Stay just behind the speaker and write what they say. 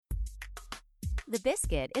The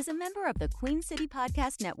Biscuit is a member of the Queen City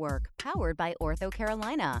Podcast Network, powered by Ortho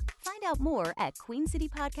Carolina. Find out more at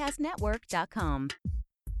queencitypodcastnetwork.com.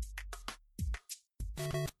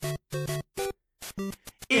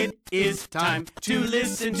 It is time to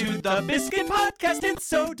listen to the Biscuit Podcast. It's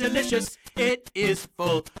so delicious. It is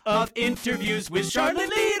full of interviews with Charlotte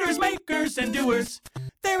leaders, makers, and doers.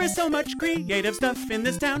 There is so much creative stuff in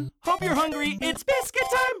this town. Hope you're hungry. It's biscuit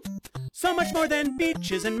time. So much more than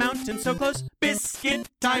beaches and mountains so close. Biscuit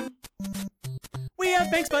time. We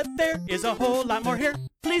have banks, but there is a whole lot more here.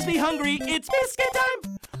 Please be hungry. It's biscuit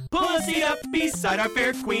time. Pull a seat up beside our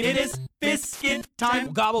fair queen. It is biscuit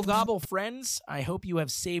time. Gobble, gobble, friends. I hope you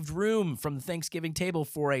have saved room from the Thanksgiving table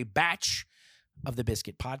for a batch of the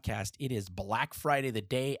Biscuit Podcast. It is Black Friday, the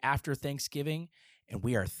day after Thanksgiving, and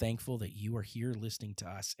we are thankful that you are here listening to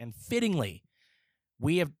us. And fittingly,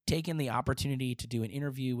 we have taken the opportunity to do an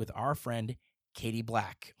interview with our friend, Katie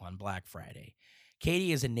Black, on Black Friday.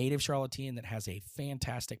 Katie is a native Charlottean that has a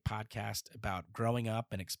fantastic podcast about growing up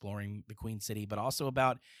and exploring the Queen City, but also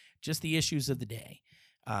about just the issues of the day.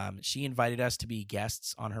 She invited us to be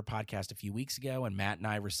guests on her podcast a few weeks ago, and Matt and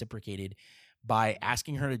I reciprocated by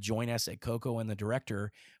asking her to join us at Coco and the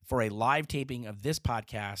Director for a live taping of this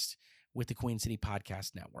podcast with the Queen City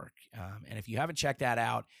Podcast Network. And if you haven't checked that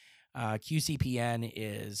out, QCPN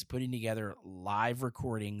is putting together live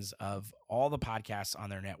recordings of all the podcasts on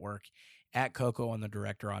their network at Coco and the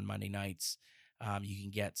Director on Monday nights. You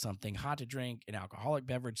can get something hot to drink, an alcoholic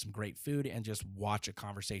beverage, some great food, and just watch a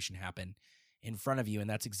conversation happen in front of you. And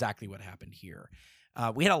that's exactly what happened here.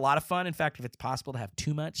 We had a lot of fun. In fact, if it's possible to have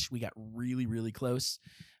too much, we got really, really close.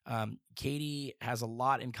 Katie has a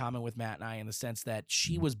lot in common with Matt and I in the sense that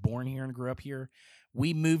she was born here and grew up here.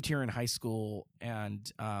 We moved here in high school and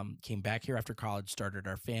came back here after college, started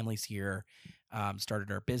our families here, started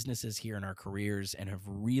our businesses here and our careers, and have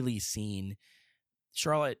really seen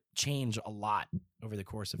Charlotte change a lot over the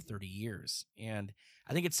course of 30 years. And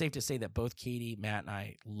I think it's safe to say that both Katie, Matt, and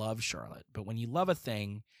I love Charlotte. But when you love a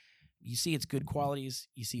thing, you see its good qualities,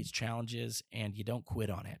 you see its challenges, and you don't quit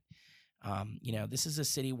on it. This is a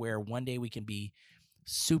city where one day we can be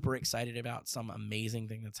super excited about some amazing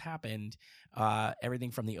thing that's happened. Everything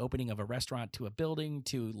from the opening of a restaurant to a building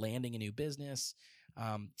to landing a new business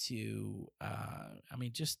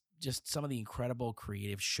just some of the incredible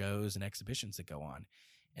creative shows and exhibitions that go on.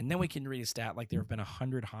 And then we can read a stat like there have been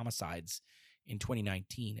 100 homicides in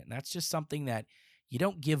 2019. And that's just something that you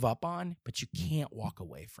don't give up on, but you can't walk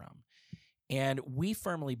away from. And we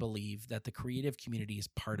firmly believe that the creative community is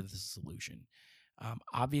part of the solution.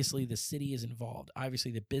 Obviously, the city is involved.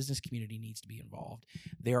 Obviously, the business community needs to be involved.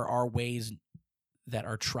 There are ways that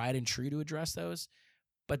are tried and true to address those,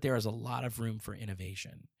 but there is a lot of room for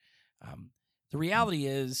innovation. The reality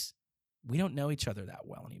is we don't know each other that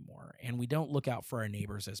well anymore, and we don't look out for our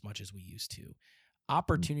neighbors as much as we used to.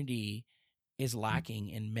 Opportunity is lacking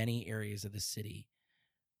in many areas of the city.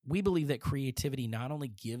 We believe that creativity not only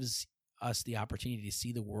gives us the opportunity to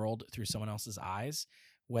see the world through someone else's eyes,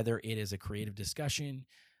 whether it is a creative discussion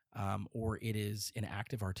or it is an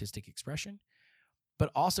active artistic expression, but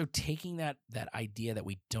also taking that idea that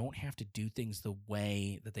we don't have to do things the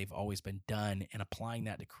way that they've always been done and applying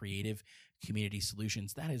that to creative community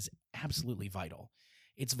solutions. That is absolutely vital.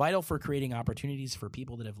 It's vital for creating opportunities for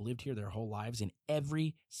people that have lived here their whole lives in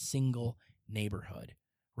every single neighborhood,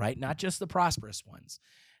 right? Not just the prosperous ones.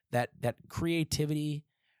 That creativity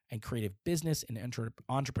and creative business and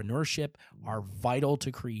entrepreneurship are vital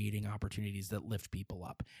to creating opportunities that lift people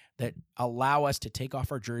up, that allow us to take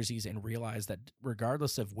off our jerseys and realize that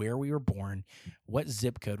regardless of where we were born, what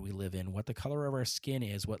zip code we live in, what the color of our skin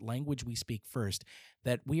is, what language we speak first,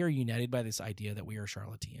 that we are united by this idea that we are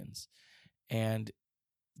Charlotteans. And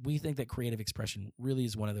we think that creative expression really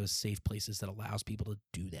is one of those safe places that allows people to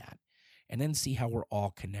do that and then see how we're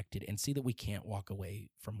all connected and see that we can't walk away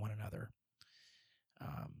from one another.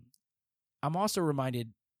 I'm also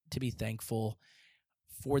reminded to be thankful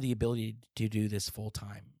for the ability to do this full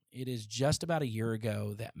time. It is just about a year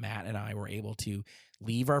ago that Matt and I were able to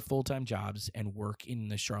leave our full-time jobs and work in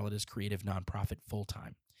the Charlotte as Creative nonprofit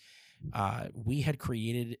full-time. We had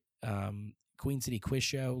created Queen City Quiz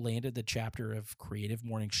Show, landed the chapter of Creative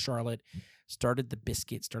Morning Charlotte, started the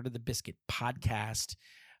Biscuit Podcast,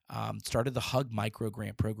 started the Hug Micro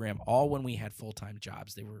Grant program, all when we had full-time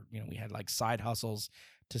jobs. They were, we had like side hustles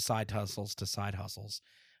to side hustles to side hustles.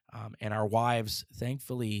 And our wives,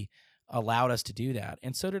 thankfully, allowed us to do that.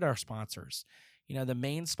 And so did our sponsors. The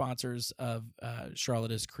main sponsors of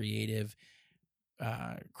Charlotte is Creative,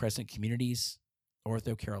 Crescent Communities,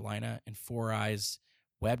 Ortho Carolina, and Four Eyes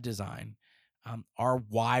Web Design are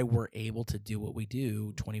why we're able to do what we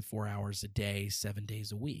do 24 hours a day, 7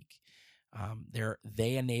 days a week.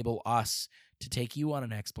 They enable us to take you on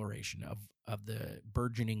an exploration of the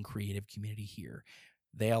burgeoning creative community here.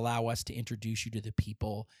 They allow us to introduce you to the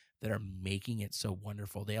people that are making it so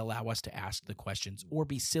wonderful. They allow us to ask the questions or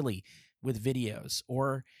be silly with videos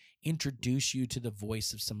or introduce you to the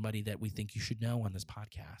voice of somebody that we think you should know on this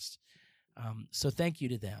podcast. So thank you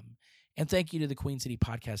to them. And thank you to the Queen City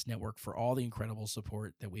Podcast Network for all the incredible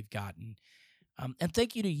support that we've gotten. And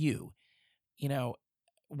thank you to you. You know,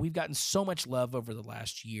 we've gotten so much love over the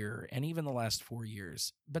last year and even the last 4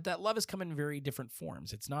 years, but that love has come in very different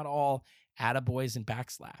forms. It's not all attaboys and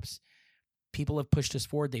backslaps. People have pushed us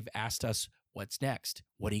forward. They've asked us, what's next?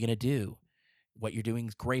 What are you going to do? What you're doing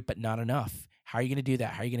is great, but not enough. How are you going to do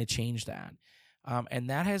that? How are you going to change that? And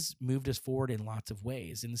that has moved us forward in lots of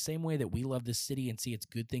ways. In the same way that we love this city and see its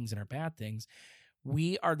good things and our bad things,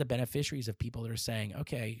 we are the beneficiaries of people that are saying,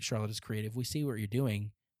 okay, Charlotte is creative. We see what you're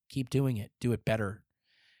doing. Keep doing it. Do it better.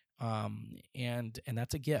 And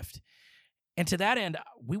that's a gift. And to that end,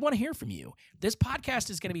 we want to hear from you. This podcast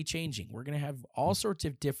is going to be changing. We're going to have all sorts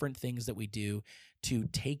of different things that we do to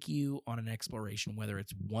take you on an exploration, whether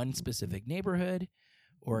it's one specific neighborhood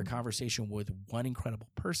or a conversation with one incredible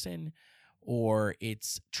person, or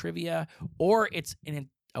it's trivia, or it's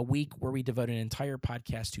a week where we devote an entire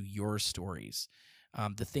podcast to your stories,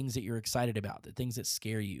 the things that you're excited about, the things that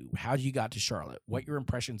scare you, how you got to Charlotte, what your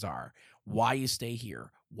impressions are, why you stay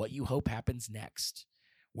here, what you hope happens next,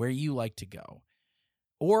 where you like to go,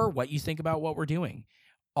 or what you think about what we're doing.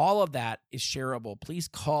 All of that is shareable. Please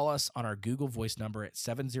call us on our Google Voice number at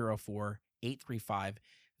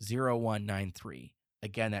 704-835-0193.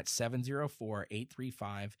 Again, that's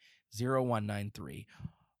 704-835-0193.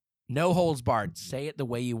 No holds barred. Say it the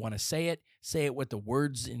way you want to say it. Say it with the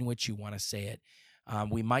words in which you want to say it.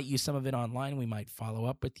 We might use some of it online. We might follow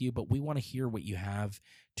up with you, but we want to hear what you have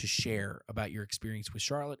to share about your experience with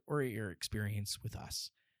Charlotte or your experience with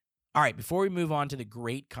us. All right, before we move on to the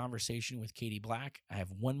great conversation with Katie Black, I have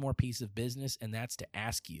one more piece of business, and that's to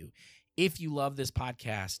ask you, if you love this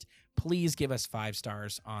podcast, please give us 5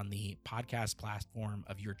 stars on the podcast platform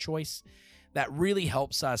of your choice. That really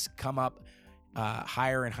helps us come up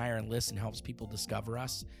higher and higher in lists and helps people discover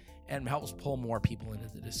us and helps pull more people into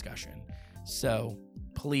the discussion. So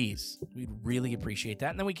please, we'd really appreciate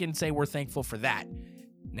that. And then we can say we're thankful for that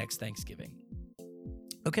next Thanksgiving.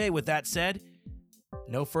 Okay, with that said,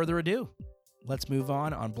 no further ado. Let's move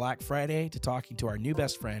on Black Friday to talking to our new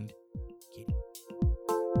best friend, Katie.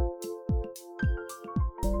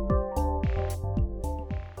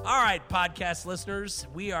 All right, podcast listeners,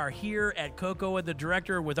 we are here at Coco and the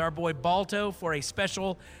Director with our boy Balto for a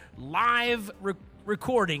special live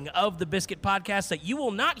recording of the Biscuit Podcast that you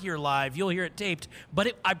will not hear live. You'll hear it taped,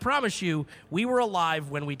 but I promise you, we were alive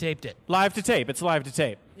when we taped it. Live to tape. It's live to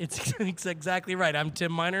tape. It's exactly right. I'm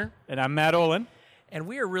Tim Miner. And I'm Matt Olin. And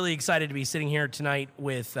we are really excited to be sitting here tonight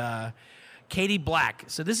with Katie Black.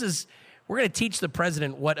 So we're going to teach the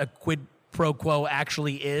president what a quid pro quo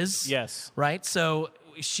actually is. Yes. Right? So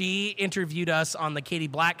she interviewed us on the Katie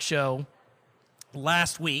Black Show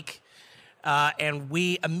last week, and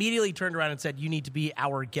we immediately turned around and said, you need to be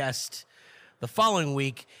our guest the following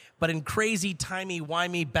week. But in crazy,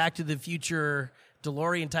 timey-wimey, Back to the Future,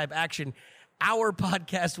 DeLorean-type action, our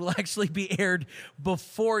podcast will actually be aired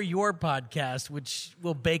before your podcast, which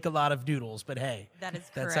will bake a lot of noodles. But hey, that is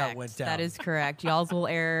correct. That's how it went down. That is correct. Y'all's will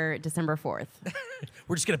air December 4th.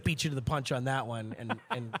 We're just going to beat you to the punch on that one.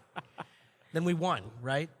 And then we won,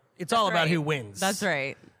 right? It's all about who wins. That's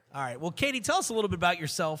right. All right. Well, Katie, tell us a little bit about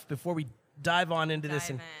yourself before we dive on into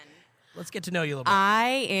this. And let's get to know you a little bit.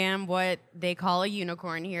 I am what they call a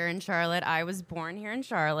unicorn here in Charlotte. I was born here in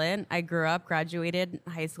Charlotte. I grew up, graduated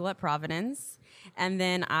high school at Providence, and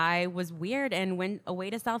then I was weird and went away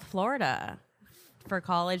to South Florida for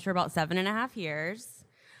college for about 7.5 years.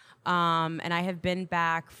 And I have been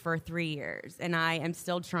back for 3 years, and I am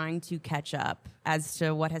still trying to catch up as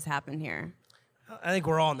to what has happened here. I think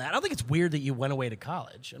we're all in that. I don't think it's weird that you went away to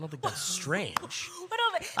college. I don't think that's strange.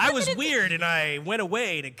 I was weird and I went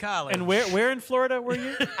away to college. And where in Florida were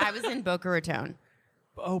you? I was in Boca Raton.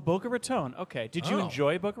 Oh, Boca Raton. Okay. Did you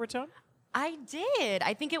enjoy Boca Raton? I did.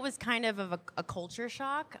 I think it was kind of a culture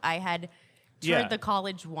shock. I had toured the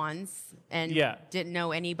college once and didn't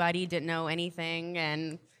know anybody, didn't know anything.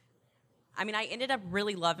 And I mean, I ended up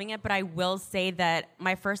really loving it, but I will say that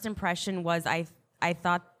my first impression was I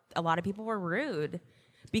thought a lot of people were rude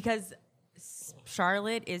because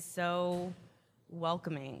Charlotte is so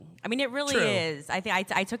welcoming. I mean, it really is. I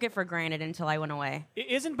think I took it for granted until I went away.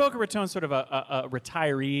 Isn't Boca Raton sort of a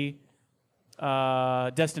retiree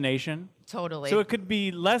destination. Totally. So it could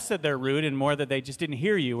be less that they're rude and more that they just didn't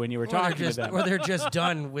hear you when you were talking to them. Or they're just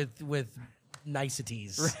done with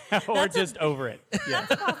niceties. Or just over it. Yeah.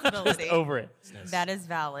 That's a possibility. Just over it. That is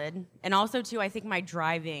valid. And also, too, I think my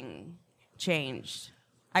driving changed.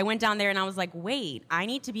 I went down there and I was like, wait, I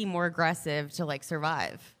need to be more aggressive to, like,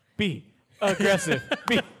 survive. Be aggressive.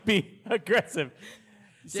 Be aggressive.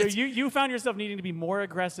 So you found yourself needing to be more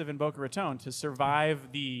aggressive in Boca Raton to survive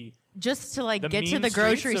just to, like, the get to mean the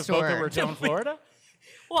grocery streets store. of Boca Raton, Florida?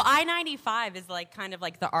 Well, I-95 is like kind of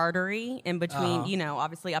like the artery in between,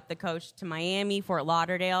 obviously up the coast to Miami, Fort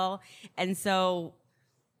Lauderdale. And so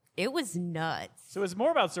it was nuts. So it was more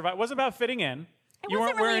about survival. It wasn't about fitting in. You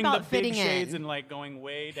weren't really wearing about the big fitting shades in. and like going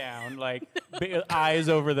way down, like eyes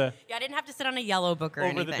over the Yeah, I didn't have to sit on a yellow book or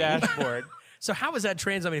anything. the dashboard. So how is that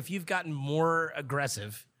translated? If you've gotten more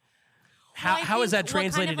aggressive, how Well, is that think,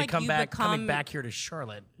 translated kind of to like coming back here to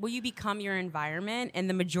Charlotte? Well, you become your environment, and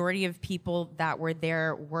the majority of people that were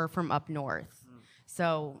there were from up north.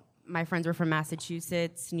 So my friends were from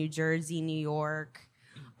Massachusetts, New Jersey, New York.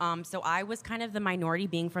 So I was kind of the minority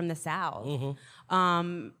being from the South,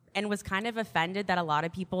 and was kind of offended that a lot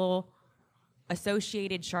of people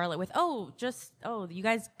associated Charlotte with, you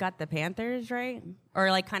guys got the Panthers, right? Or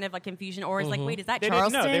like kind of like confusion, or it's like, wait, is that They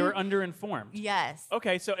Charleston? didn't know. They were underinformed. Yes.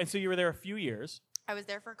 Okay, so you were there a few years. I was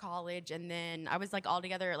there for college, and then I was like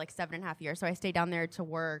altogether like 7.5 years. So I stayed down there to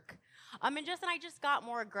work. And I just got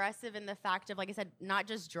more aggressive in the fact of, like I said, not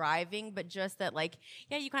just driving, but just that, like,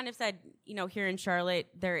 yeah, you kind of said, here in Charlotte,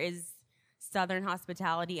 there is Southern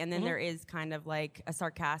hospitality, and then there is kind of like a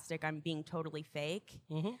sarcastic, I'm being totally fake.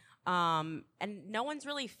 And no one's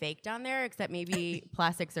really fake down there except maybe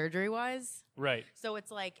plastic surgery wise. Right. So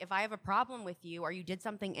it's like, if I have a problem with you or you did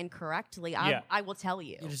something incorrectly, I will tell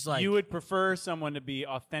you. Just like, you would prefer someone to be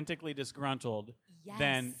authentically disgruntled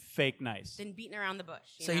than fake nice. Than beating around the bush.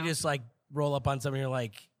 You just like roll up on somebody and you're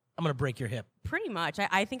like, I'm going to break your hip. Pretty much.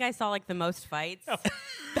 I think I saw like the most fights.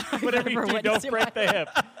 Whatever you do, don't break the hip.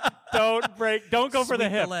 Don't go for the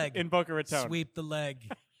hip leg. in Boca Raton. Sweep the leg.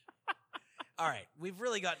 All right, we've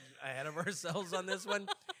really gotten ahead of ourselves on this one.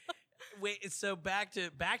 Wait, so back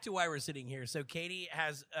to why we're sitting here. So Katie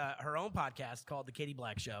has her own podcast called The Katie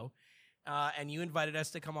Black Show, and you invited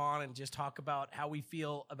us to come on and just talk about how we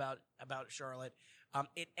feel about Charlotte.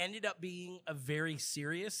 It ended up being a very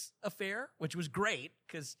serious affair, which was great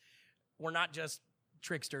because we're not just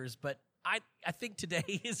tricksters, but I think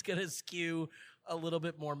today is going to skew a little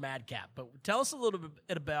bit more madcap. But tell us a little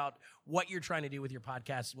bit about what you're trying to do with your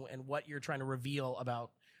podcast and what you're trying to reveal about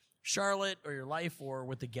Charlotte or your life or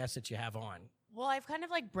with the guests that you have on. Well, I've kind of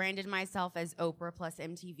like branded myself as Oprah plus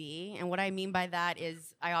MTV. And what I mean by that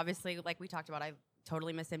is I obviously, like we talked about, I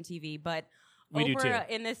totally miss MTV, but we Oprah do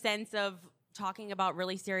too. In the sense of talking about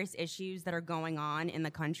really serious issues that are going on in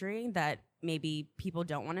the country that maybe people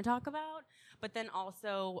don't want to talk about, but then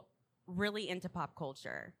also really into pop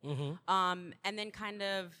culture. And then kind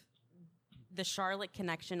of the Charlotte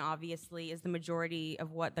connection, obviously, is the majority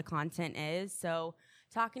of what the content is. So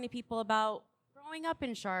talking to people about growing up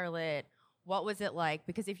in Charlotte, what was it like?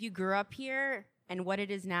 Because if you grew up here and what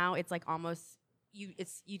it is now, it's like almost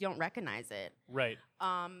you don't recognize it. Right.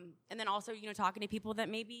 And then also, talking to people that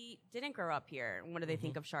maybe didn't grow up here. What do they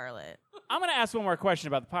think of Charlotte? I'm going to ask one more question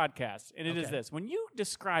about the podcast, and it is this. When you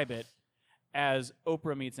describe it as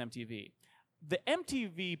Oprah meets MTV, the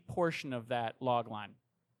MTV portion of that log line,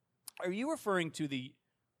 are you referring to the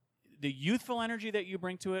youthful energy that you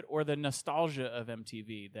bring to it or the nostalgia of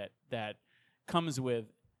MTV that comes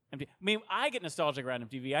with MTV? I mean, I get nostalgic around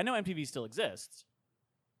MTV. I know MTV still exists,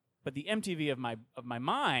 but the MTV of my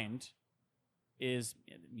mind is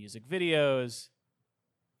music videos.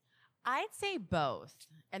 I'd say both.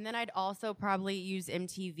 And then I'd also probably use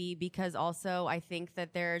MTV because also I think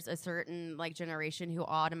that there's a certain like generation who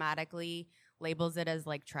automatically labels it as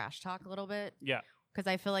like trash talk a little bit. Yeah. Because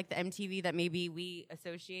I feel like the MTV that maybe we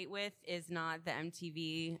associate with is not the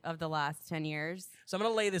MTV of the last 10 years. So I'm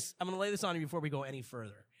gonna lay this on you before we go any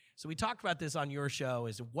further. So we talked about this on your show.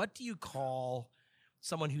 Is what do you call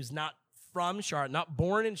someone who's not from Charlotte, not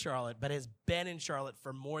born in Charlotte, but has been in Charlotte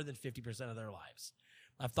for more than 50% of their lives?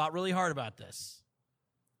 I've thought really hard about this.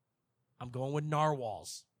 I'm going with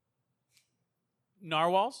narwhals.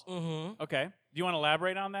 Narwhals? Mm-hmm. Okay. Do you want to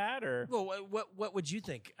elaborate on that, or? Well, what would you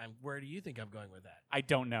think? Where do you think I'm going with that? I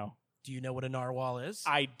don't know. Do you know what a narwhal is?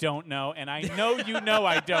 I don't know, and I know you know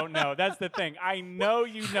I don't know. That's the thing. I know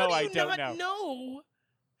you know I don't know. No.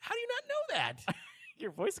 How do you not know that?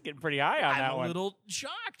 Your voice is getting pretty high on that one. I'm a little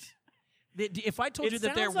shocked. If I told you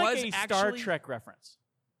that there sounds was like a actually Star Trek reference,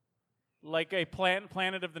 like a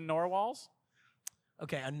planet of the narwhals.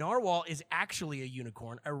 Okay, a narwhal is actually a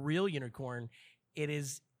unicorn, a real unicorn.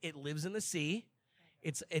 It lives in the sea.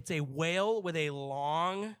 It's a whale with a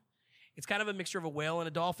long, it's kind of a mixture of a whale and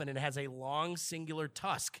a dolphin, and it has a long singular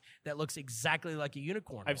tusk that looks exactly like a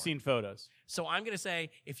unicorn. I've seen photos. So I'm going to say,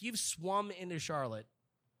 if you've swum into Charlotte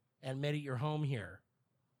and made it your home here,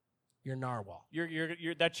 you're narwhal.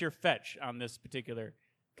 That's your fetch on this particular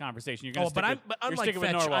conversation. You're but unlike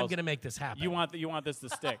fetch, I'm going to make this happen. You want this to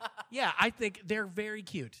stick. Yeah, I think they're very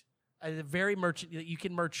cute. Very you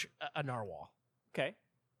can merch a narwhal. Okay.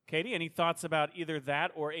 Katie, any thoughts about either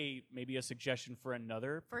that or maybe a suggestion for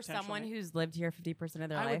another? For someone who's lived here 50% of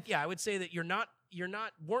their life? I would say that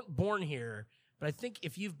weren't born here, but I think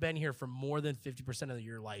if you've been here for more than 50% of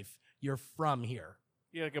your life, you're from here.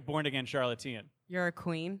 You're like a born-again Charlottean. You're a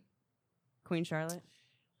queen? Queen Charlotte?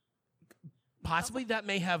 Possibly that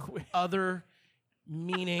may have other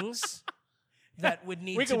meanings that would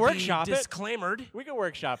need to be disclaimed. We could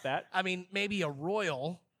workshop that. I mean, maybe a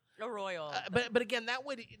royal. A royal. But again, that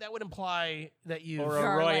would imply that you or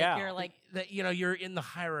a royale. You're like that you're in the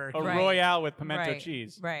hierarchy. A royale with pimento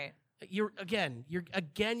cheese. Right. You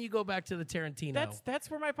go back to the Tarantino.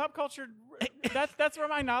 That's where my pop culture. that's where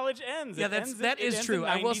my knowledge ends. Yeah, that is true.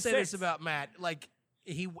 I will say this about Matt: like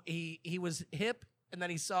he was hip, and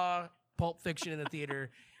then he saw Pulp Fiction in the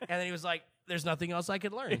theater, and then he was like, "There's nothing else I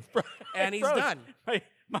could learn," and he's done.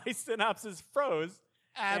 My synopsis froze.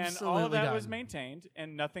 Absolutely, and all of that done. was maintained,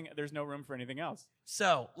 and nothing. There's no room for anything else.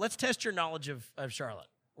 So let's test your knowledge of Charlotte.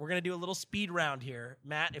 We're going to do a little speed round here.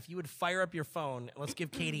 Matt, if you would fire up your phone, and let's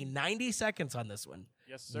give Katie 90 seconds on this one.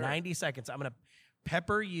 Yes, sir. 90 seconds. I'm going to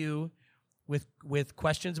pepper you with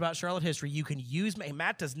questions about Charlotte history. You can use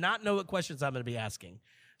Matt does not know what questions I'm going to be asking,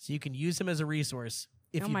 so you can use him as a resource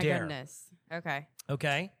if you dare. Oh, my goodness. Okay.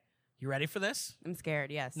 Okay. You ready for this? I'm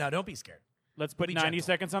scared, yes. No, don't be scared. Let's put 90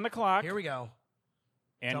 seconds on the clock. Here we go.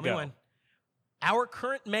 And Tell go. me when. Our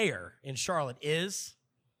current mayor in Charlotte is?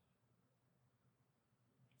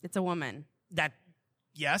 It's a woman.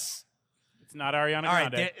 Yes. It's not Ariana All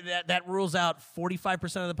Grande. right, that rules out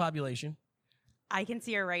 45% of the population. I can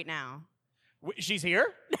see her right now. She's here?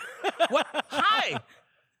 What? Hi.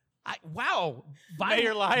 Wow.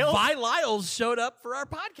 Mayor Lyles? Vi Lyles showed up for our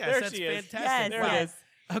podcast. There That's she is. fantastic. There it is.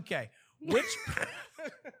 Okay.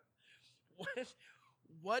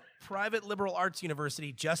 What private liberal arts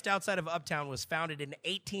university just outside of Uptown was founded in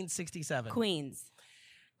 1867? Queens.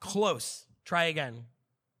 Close. Try again.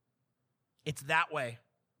 It's that way.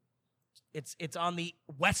 It's on the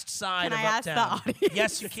west side Can of I ask Uptown. the audience?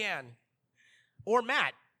 Yes, you can. Or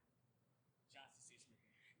Matt.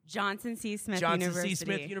 Johnson C. Smith Johnson University. C.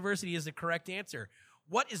 Smith University is the correct answer.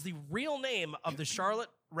 What is the real name of the Charlotte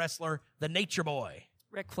wrestler, the Nature Boy?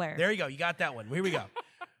 Ric Flair. There you go. You got that one. Here we go.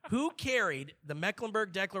 Who carried the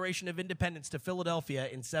Mecklenburg Declaration of Independence to Philadelphia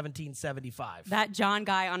in 1775? That John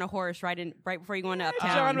guy on a horse right before you go into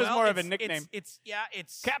Uptown. John was more of a nickname. It's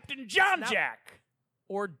Captain John Jack.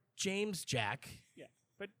 Or James Jack. Yeah.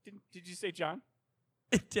 But did you say John?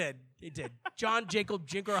 It did. John Jacob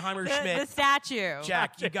Jingleheimer Schmidt. The statue.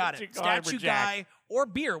 Jack, you got it. Jingleheimer Statue Jack. guy or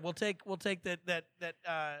beer. We'll take that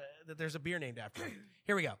there's a beer named after him.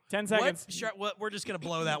 Here we go. 10 seconds. We're just gonna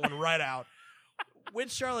blow that one right out.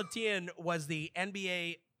 Which Charlottean was the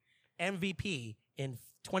NBA MVP in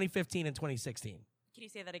 2015 and 2016? Can you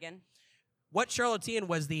say that again? What Charlottean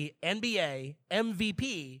was the NBA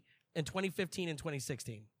MVP in 2015 and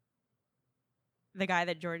 2016? The guy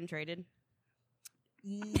that Jordan traded?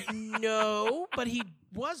 No, but he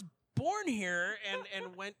was born here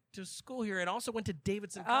and went to school here and also went to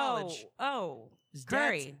Davidson College. Oh, His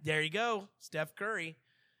Curry. dad's- There you go, Steph Curry.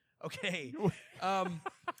 Okay.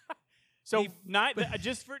 So not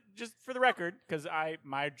just for the record, because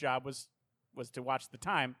my job was to watch the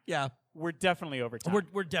time. Yeah, we're definitely over time.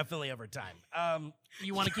 we're definitely over time.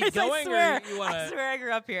 You want to keep Guys, going, I or you want I to? swear I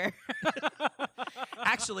grew up here.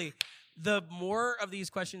 Actually, the more of these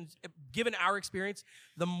questions, given our experience,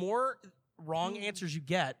 the more wrong answers you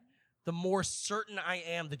get, the more certain I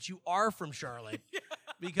am that you are from Charlotte.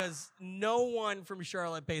 Because no one from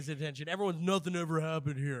Charlotte pays attention. Everyone's nothing ever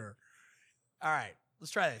happened here. All right,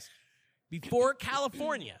 let's try this. Before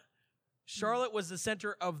California, Charlotte was the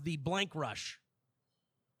center of the blank rush.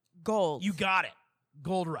 Gold. You got it.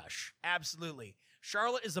 Gold rush. Absolutely.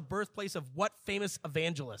 Charlotte is the birthplace of what famous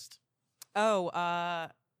evangelist? The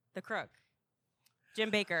Crook.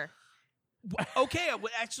 Jim Baker. Okay,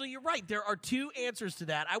 actually, you're right. There are two answers to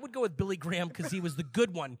that. I would go with Billy Graham because he was the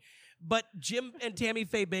good one. But Jim and Tammy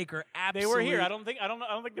Faye Baker, absolutely. They were here. I don't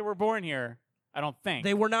think they were born here. I don't think.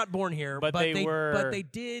 They were not born here, but they were But they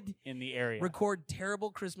did in the area. record terrible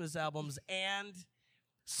Christmas albums and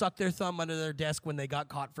suck their thumb under their desk when they got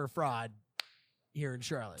caught for fraud here in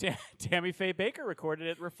Charlotte. Tammy Faye Baker recorded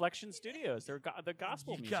at Reflection Studios. They're the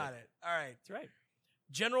gospel music. Got it. All right. That's right.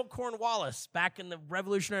 General Cornwallis, back in the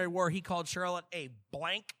Revolutionary War, he called Charlotte a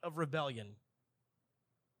blank of rebellion.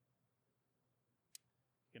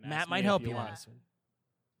 Matt might help you on this one.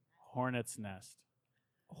 Hornet's Nest.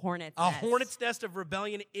 Hornet's A Nest. hornet's nest of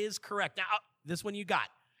rebellion is correct. Now, this one you got.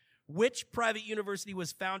 Which private university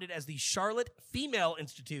was founded as the Charlotte Female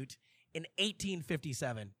Institute in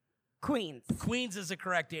 1857? Queens. Queens is the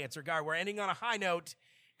correct answer. Guy, we're ending on a high note,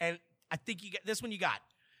 and I think you get this one you got.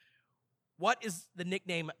 What is the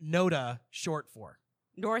nickname NODA short for?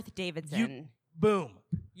 North Davidson. Boom.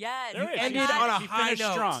 Yes. You ended on a high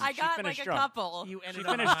note. Strong. I got finished like strong. a couple. You ended She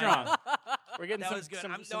on a finished high strong. note. We're getting That was good.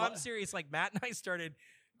 I'm serious. Like, Matt and I started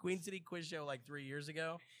Queen City Quiz Show like 3 years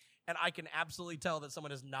ago, and I can absolutely tell that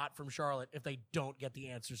someone is not from Charlotte if they don't get the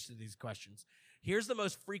answers to these questions. Here's the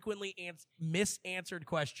most frequently misanswered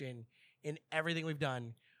question in everything we've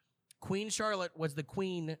done. Queen Charlotte was the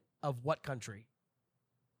queen of what country?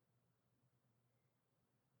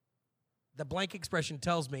 The blank expression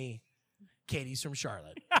tells me Katie's from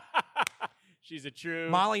Charlotte. She's a true.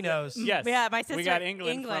 Molly knows. Yes. Yeah, my sister. We got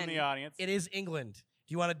England from the audience. It is England.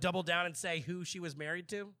 Do you want to double down and say who she was married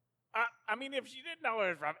to? I mean, if she didn't know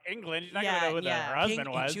it was from England, she's not going to know who her husband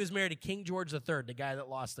was. She was married to King George III, the guy that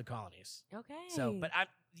lost the colonies. Okay. So, but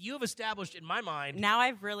you have established in my mind. Now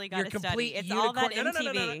I've really got to study. It's all that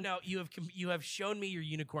MTV. No. You have shown me your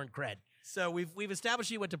unicorn cred. So we've established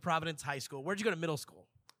you went to Providence High School. Where'd you go to middle school?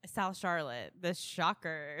 South Charlotte. The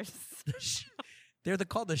Shockers. They're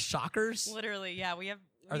called the Shockers. Literally, yeah.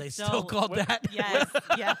 Are they still called that? Yes.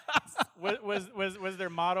 Yes. Was their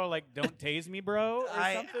motto like "Don't tase me, bro"? Or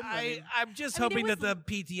something? I'm just hoping that the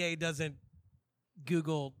PTA doesn't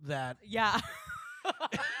Google that. Yeah.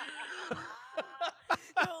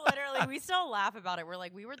 No, literally, we still laugh about it. We're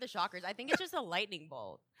like, we were the Shockers. I think it's just a lightning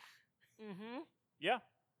bolt. Mm-hmm. Yeah.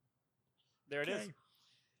 There it is.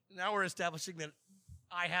 Now we're establishing that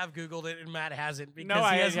I have Googled it and Matt hasn't because No,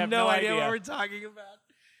 he has have no no idea idea. what we're talking about.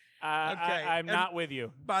 Okay. I'm not with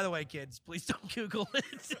you. By the way, kids, please don't Google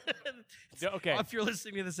it. Okay. If you're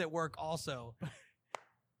listening to this at work also,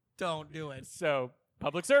 don't do it. So,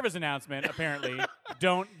 public service announcement, apparently.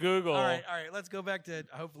 Don't Google. All right. Let's go back to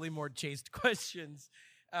hopefully more chaste questions.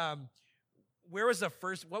 What was the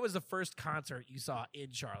first concert you saw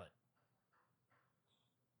in Charlotte?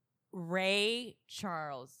 Ray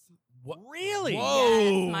Charles. What? Really?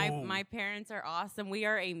 Whoa. Yes, my parents are awesome. We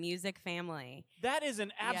are a music family. That is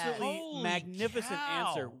an absolutely Holy magnificent cow.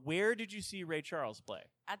 answer. Where did you see Ray Charles play?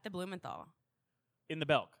 At the Blumenthal. In the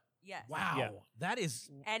Belk. Yes. Wow. Yeah. That is.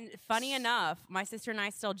 And funny enough, my sister and I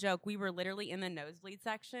still joke, we were literally in the nosebleed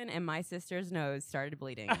section, and my sister's nose started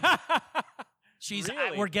bleeding.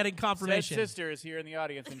 Really? We're getting confirmation. Said sister is here in the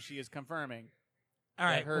audience, and she is confirming. All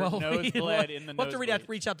right. Her nose bled in the we'll have to nosebleed.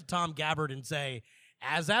 reach out to Tom Gabbard and say,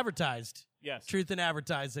 as advertised, Yes. truth in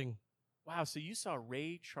advertising. Wow, so you saw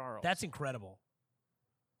Ray Charles. That's incredible.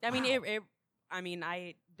 I mean, Wow.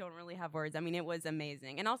 I don't really have words. I mean, it was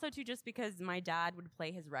amazing. And also, too, just because my dad would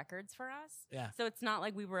play his records for us. Yeah. So it's not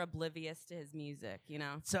like we were oblivious to his music, you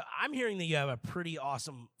know? So I'm hearing that you have a pretty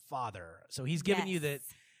awesome father. So he's giving you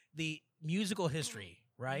the musical history,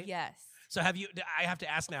 right? Yes. So I have to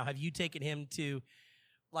ask now, have you taken him to,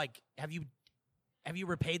 have you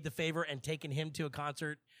repaid the favor and taken him to a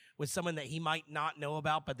concert with someone that he might not know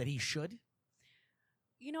about, but that he should?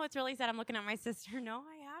 You know what's really sad? I'm looking at my sister. No,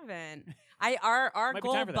 I haven't. Our Might be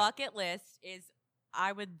goal time for that. bucket list is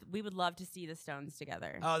we would love to see the Stones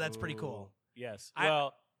together. Oh, that's pretty cool. Yes.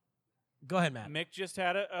 Well, go ahead, Matt. Mick just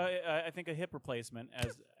had I think a hip replacement,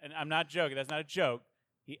 and I'm not joking. That's not a joke.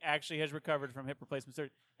 He actually has recovered from hip replacement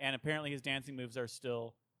surgery, and apparently his dancing moves are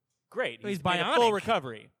still great. He's made a bionic. full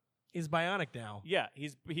recovery. He's bionic now. Yeah, he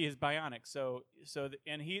is bionic.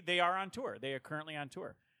 They are on tour. They are currently on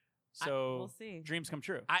tour. So we'll see. Dreams come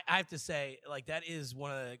true. I have to say, that is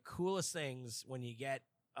one of the coolest things when you get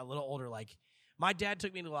a little older. Like, my dad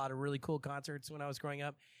took me to a lot of really cool concerts when I was growing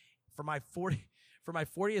up. For my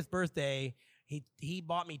 40th birthday, he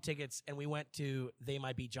bought me tickets, and we went to They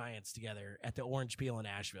Might Be Giants together at the Orange Peel in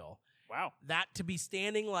Asheville. Wow. That to be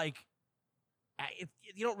standing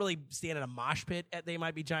you don't really stand in a mosh pit at They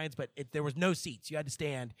Might Be Giants, but there was no seats. You had to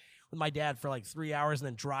stand with my dad for 3 hours and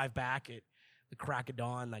then drive back at the crack of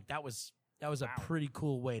dawn. That was a pretty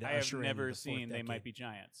cool way to I have usher in never the fourth seen They decade. Might Be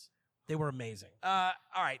Giants. They were amazing. All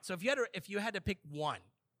right, so if you had to pick one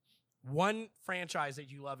franchise that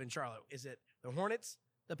you love in Charlotte, is it the Hornets,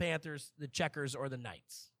 the Panthers, the Checkers, or the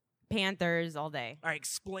Knights? Panthers all day. All right,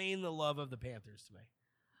 explain the love of the Panthers to me.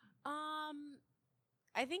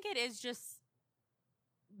 I think it is just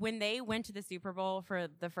when they went to the Super Bowl for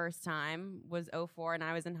the first time was 2004, and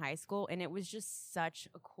I was in high school, and it was just such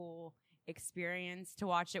a cool experience to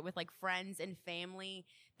watch it with like friends and family.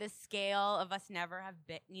 The scale of us never have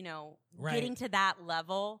been, getting to that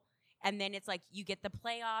level. And then it's like you get the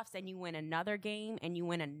playoffs and you win another game and you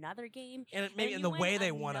win another game. And maybe in the way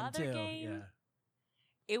they won them too. Yeah.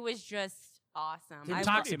 It was just awesome. It's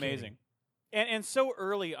pretty amazing. And so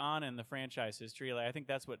early on in the franchise history, like, I think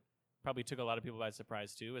that's what probably took a lot of people by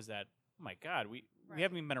surprise too, is that, oh my God, we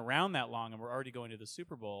haven't even been around that long and we're already going to the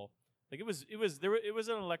Super Bowl. Like it was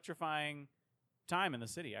an electrifying time in the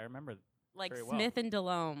city. I remember like very Smith well. and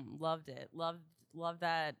Delhomme loved it. Loved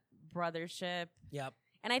that brothership. Yep.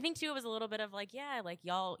 And I think too it was a little bit of like, yeah, like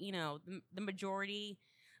y'all, the majority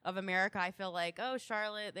of America, I feel like, oh,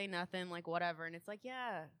 Charlotte, they nothing, like whatever. And it's like,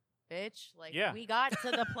 yeah, bitch, like we got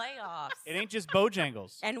to the playoffs. It ain't just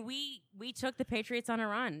Bojangles. And we took the Patriots on a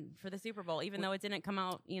run for the Super Bowl, even though it didn't come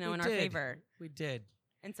out, in our favor. We did.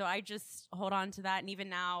 And so I just hold on to that. And even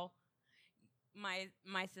now, my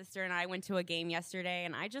sister and I went to a game yesterday,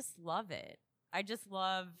 and I just love it. I just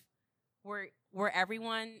love where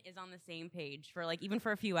everyone is on the same page for like even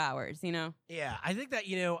for a few hours, Yeah, I think that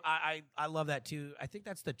I love that too. I think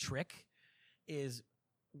that's the trick, is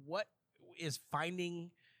what is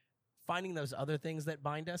finding those other things that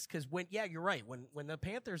bind us. Because you're right. When the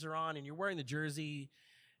Panthers are on and you're wearing the jersey,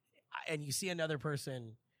 and you see another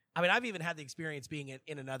person. I mean, I've even had the experience being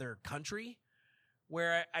in another country,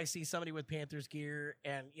 where I see somebody with Panthers gear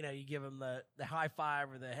and, you give them the high five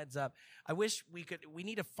or the heads up. I wish we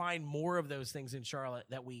need to find more of those things in Charlotte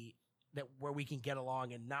where we can get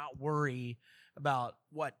along and not worry about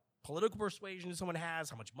what political persuasion someone has,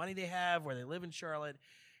 how much money they have, where they live in Charlotte.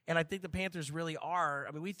 And I think the Panthers really are.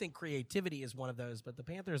 I mean, we think creativity is one of those, but the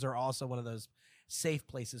Panthers are also one of those safe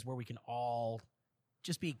places where we can all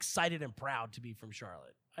just be excited and proud to be from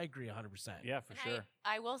Charlotte. I agree 100%. Yeah, for sure.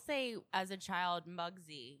 I will say, as a child,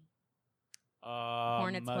 Muggsy,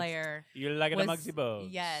 Hornets player. You're like a Muggsy Bogues.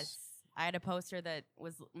 Yes. I had a poster that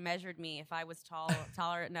measured me if I was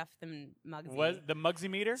taller enough than Muggsy. Was the Muggsy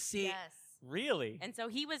meter? Yes. Really? And so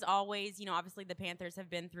he was always, obviously the Panthers have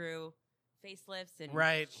been through facelifts and,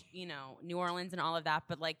 New Orleans and all of that.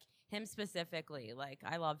 But, like, him specifically, like,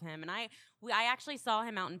 I love him. And I actually saw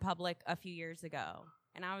him out in public a few years ago.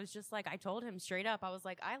 And I was just like, I told him straight up, I was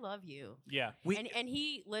like, I love you. Yeah. And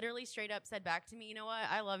he literally straight up said back to me, you know what?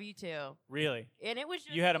 I love you too. Really? And it was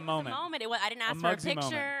just you had a moment. I didn't ask for a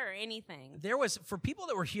picture or anything. There was, for people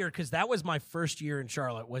that were here, because that was my first year in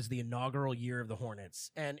Charlotte, was the inaugural year of the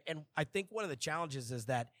Hornets. And I think one of the challenges is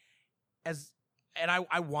that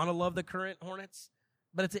I want to love the current Hornets,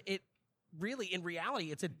 but it really, in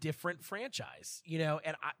reality, it's a different franchise, and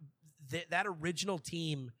that original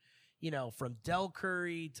team, from Del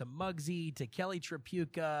Curry to Muggsy to Kelly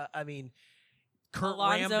Tripucka. I mean, Kurt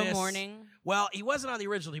Alonzo Rambis. Mourning. Well, he wasn't on the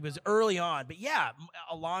original. He was early on. But yeah,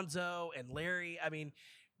 Alonzo and Larry. I mean,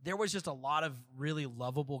 there was just a lot of really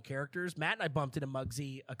lovable characters. Matt and I bumped into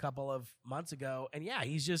Muggsy a couple of months ago. And yeah,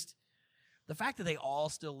 he's just, the fact that they all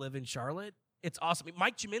still live in Charlotte, it's awesome.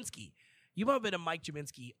 Mike Jaminski. You bump into Mike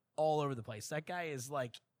Jaminski all over the place. That guy is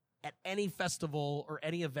like, at any festival or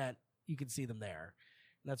any event, you can see them there.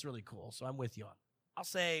 That's really cool. So I'm with you on. I'll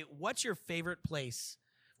say, what's your favorite place?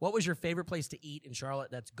 What was your favorite place to eat in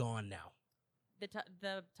Charlotte that's gone now?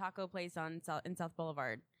 The taco place in South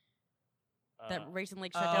Boulevard that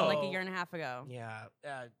recently shut down like a year and a half ago. Yeah.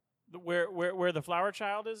 Where the Flower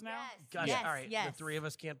Child is now? Yes. Gosh, yes. all right. Yes. The three of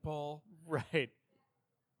us can't pull. Right.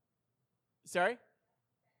 Sorry?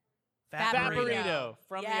 Fat Burrito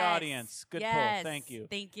from the audience. Good pull. Thank you.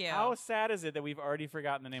 Thank you. How sad is it that we've already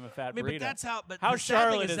forgotten the name of Fat Burrito? But that's how. But how the sad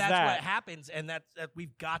Charlotte thing is is that's that? what happens, and that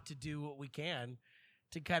we've got to do what we can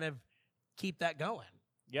to kind of keep that going.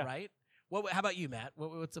 Yeah. Right. How about you, Matt?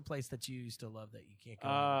 What's a place that you used to love that you can't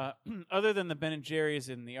go? Other than the Ben and Jerry's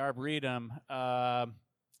and the Arboretum, not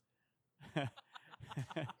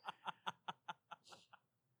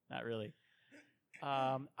really.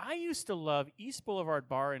 I used to love East Boulevard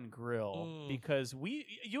Bar and Grill because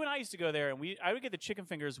you and I used to go there, and I would get the chicken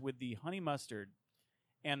fingers with the honey mustard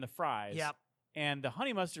and the fries. Yep. And the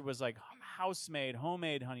honey mustard was like house-made,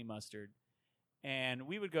 homemade honey mustard. And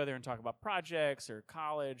we would go there and talk about projects or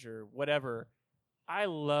college or whatever. I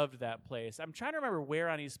loved that place. I'm trying to remember where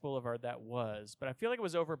on East Boulevard that was, but I feel like it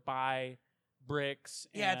was over by Bricks.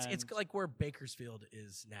 Yeah, it's like where Bakersfield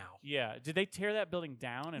is now. Yeah. Did they tear that building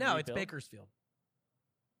down? And no, rebuild? It's Bakersfield.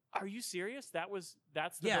 Are you serious?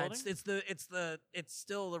 That's the building? It's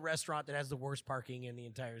still the restaurant that has the worst parking in the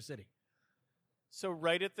entire city. So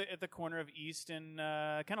right at the corner of East and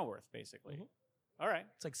Kenilworth, basically. Mm-hmm. All right.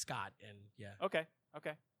 It's like Scott and Okay.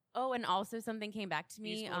 Oh, and also something came back to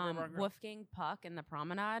me. East Boulevard Bar and Grill. Wolfgang Puck in the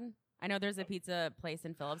Promenade. I know there's a pizza place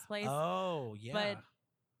in Phillips Place. Oh, yeah. But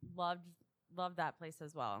loved that place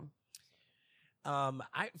as well.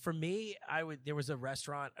 There was a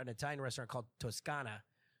restaurant, an Italian restaurant called Toscana,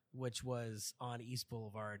 which was on East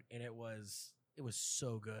Boulevard, and it was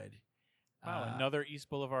so good. Wow, another East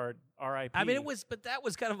Boulevard RIP. I mean, but that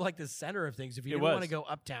was kind of like the center of things. If you didn't want to go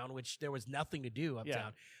uptown, which there was nothing to do uptown. Yeah.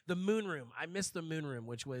 The Moon Room, I missed the Moon Room,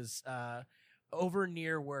 which was over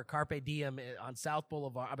near where Carpe Diem on South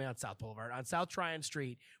Tryon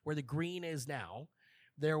Street, where the Green is now.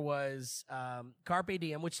 There was Carpe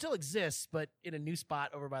Diem, which still exists, but in a new spot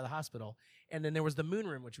over by the hospital. And then there was the Moon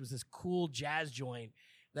Room, which was this cool jazz joint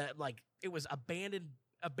that, like, it was abandoned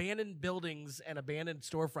buildings and abandoned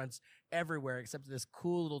storefronts everywhere except this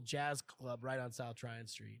cool little jazz club right on South Tryon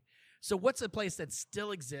Street. So what's a place that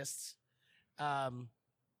still exists that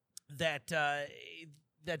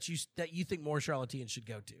you think more Charlotteans should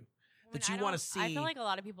go to? That you want to see? I feel like a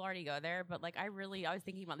lot of people already go there, but like I was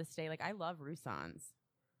thinking about this today. Like I love Roussan's.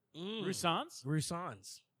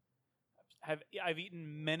 Roussan's. I've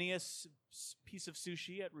eaten many a piece of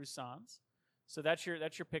sushi at Roussan's. So that's your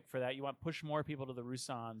pick for that. You want to push more people to the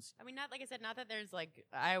Roussan's. I mean, not that there's like,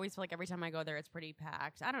 I always feel like every time I go there, it's pretty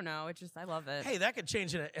packed. I don't know. It's just, I love it. Hey, that could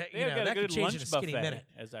change in a good lunch buffet,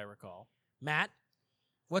 as I recall. Matt,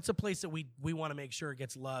 what's a place that we want to make sure it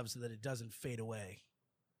gets love so that it doesn't fade away?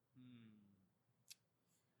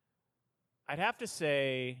 I'd have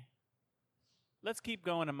to let's keep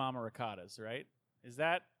going to Mama Ricotta's, right? Is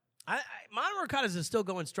that? Mama Ricotta's is still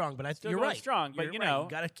going strong, but you're right. Strong, but you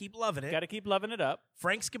got to keep loving it. Got to keep loving it up.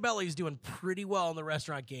 Frank Scabelli's doing pretty well in the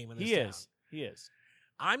restaurant game in this town. He is.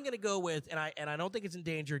 I'm going to go with, and I don't think it's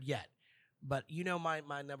endangered yet, but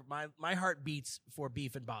my heart beats for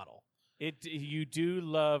Beef and Bottle. You do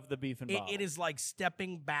love the Beef and Bottle. It is like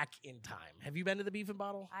stepping back in time. Have you been to the Beef and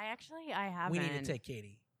Bottle? I haven't. We need to take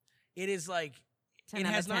Katie. It is like 10 it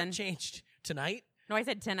out has of 10. not changed tonight. No, I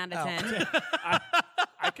said 10 out of 10.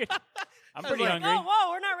 I'm pretty hungry. Oh,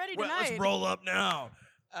 whoa, we're not ready tonight. Let's roll up now.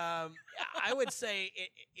 I would say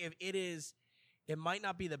it might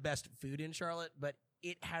not be the best food in Charlotte, but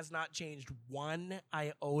it has not changed one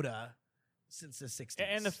iota since the 60s.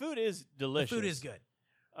 And the food is delicious. The food is good.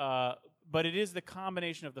 But it is the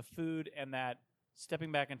combination of the food and that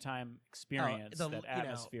stepping back in time experience, that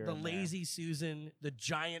atmosphere. The Lazy Susan, the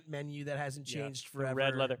giant menu that hasn't changed forever. The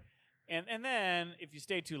red leather. And then if you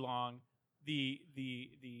stay too long, the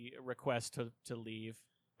request to leave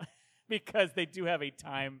because they do have a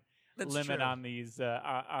time limit on these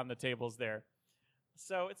on the tables there.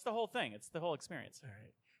 So it's the whole thing. It's the whole experience. All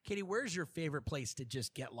right. Katie, where's your favorite place to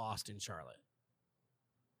just get lost in Charlotte?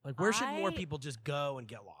 Like, where should more people just go and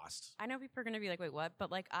get lost? I know people are going to be like, wait, what? But,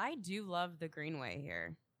 like, I do love the Greenway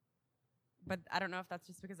here. But I don't know if that's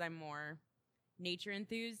just because I'm more nature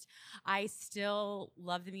enthused. I still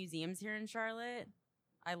love the museums here in Charlotte.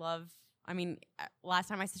 Last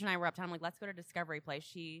time my sister and I were uptown, I'm like, let's go to Discovery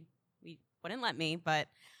Place. We wouldn't let me, but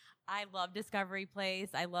I love Discovery Place.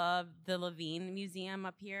 I love the Levine Museum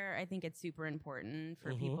up here. I think it's super important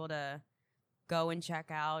for people to go and check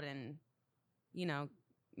out and,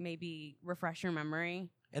 maybe refresh your memory.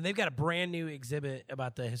 And they've got a brand new exhibit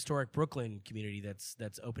about the historic Brooklyn community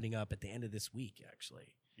that's opening up at the end of this week,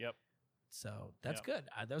 actually. Yep. So that's good.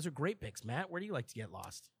 Those are great picks. Matt, where do you like to get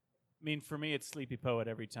lost? I mean, for me, it's Sleepy Poet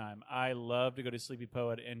every time. I love to go to Sleepy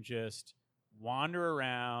Poet and just wander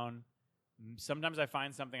around. Sometimes I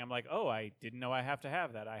find something, I'm like, oh, I didn't know I have to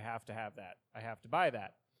have that. I have to have that. I have to buy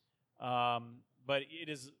that. But it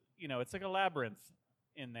is, it's like a labyrinth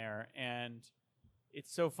in there, and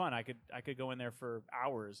it's so fun. I could go in there for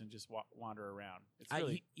hours and just wander around. It's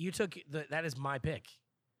really you took that is my pick.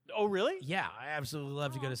 Oh, really? Yeah, I absolutely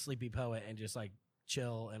love to go to Sleepy Poet and just like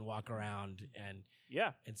chill and walk around and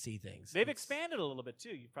see things. They've expanded a little bit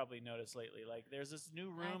too. You've probably noticed lately. Like there's this new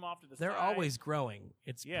room off to the side. They're always growing.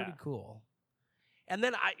 It's pretty cool. And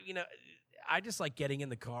then I just like getting in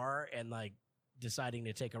the car and like deciding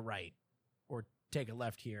to take a right or take a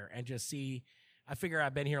left here and just see. I figure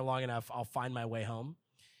I've been here long enough. I'll find my way home.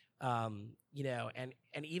 And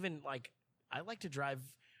even like I like to drive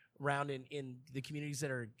around in the communities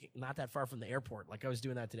that are not that far from the airport. Like I was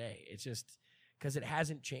doing that today. It's just because it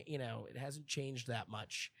hasn't changed. It hasn't changed that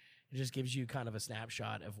much. It just gives you kind of a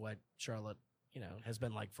snapshot of what Charlotte, has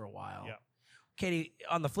been like for a while. Yeah. Katie,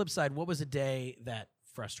 on the flip side, what was a day that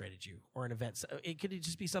frustrated you, or an event? It could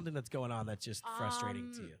just be something that's going on that's just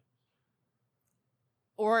frustrating to you.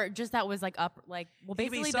 Or just that was like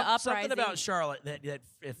basically the uprising. Something about Charlotte that it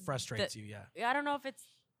frustrates you, yeah. I don't know if it's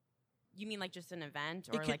You mean like just an event,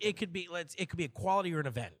 or it could be a quality or an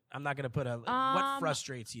event. I'm not going to put what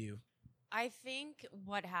frustrates you. I think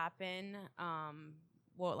what happened, and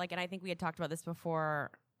I think we had talked about this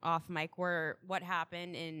before off mic, where what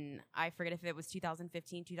happened in, I forget if it was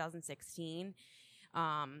 2015, 2016,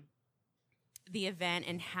 the event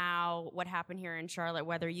and what happened here in Charlotte,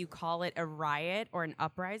 whether you call it a riot or an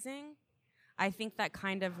uprising. I think that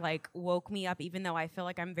kind of like woke me up, even though I feel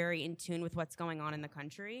like I'm very in tune with what's going on in the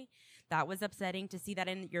country. That was upsetting to see that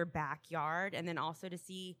in your backyard, and then also to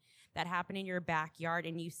see that happen in your backyard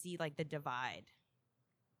and you see like the divide.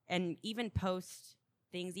 And even post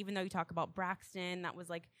things, even though you talk about Braxton, that was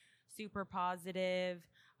like super positive.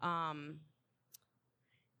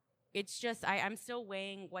 It's just, I'm still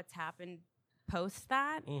weighing what's happened post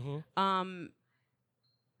that. Mm-hmm.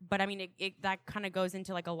 But I mean, that kind of goes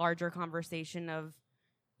into like a larger conversation of,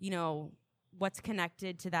 what's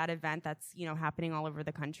connected to that event that's, happening all over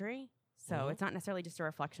the country. So it's not necessarily just a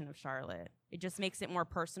reflection of Charlotte. It just makes it more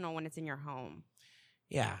personal when it's in your home.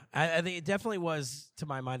 Yeah, I think it definitely was, to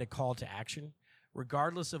my mind, a call to action,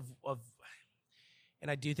 regardless of,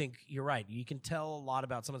 and I do think you're right. You can tell a lot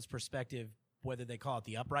about someone's perspective, whether they call it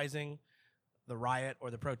the uprising, the riot,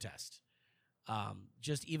 or the protest.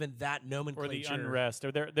 Just even that nomenclature. Or the unrest.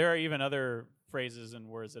 Or there are even other phrases and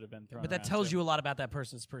words that have been thrown But that tells you a lot about that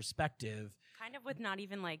person's perspective. Kind of with not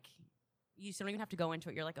even like, you don't even have to go into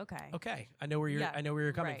it. You're like, okay. Okay, I know where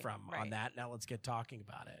you're coming from on that. Now let's get talking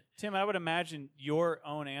about it. Tim, I would imagine your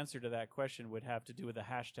own answer to that question would have to do with the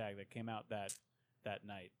hashtag that came out that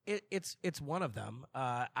night. It's one of them.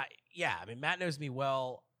 Matt knows me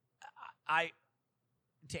well.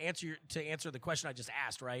 To answer the question I just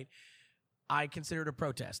asked, right? I consider it a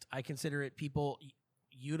protest. I consider it people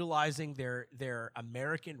utilizing their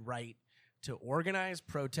American right to organize,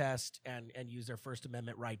 protest, and use their First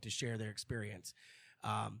Amendment right to share their experience.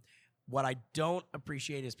 What I don't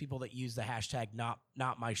appreciate is people that use the hashtag not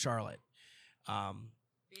my Charlotte.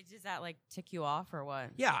 Does that like tick you off or what?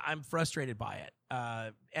 Yeah, I'm frustrated by it.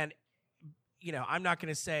 And I'm not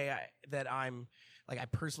going to say that I'm like, I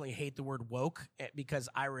personally hate the word woke, because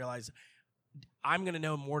I realize I'm going to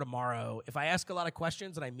know more tomorrow. If I ask a lot of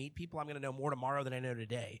questions and I meet people, I'm going to know more tomorrow than I know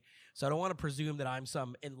today. So I don't want to presume that I'm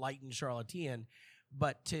some enlightened charlatan,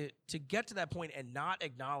 but to get to that point and not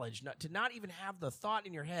acknowledge, to not even have the thought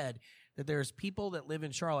in your head that there's people that live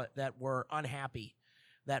in Charlotte that were unhappy,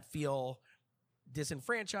 that feel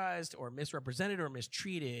disenfranchised or misrepresented or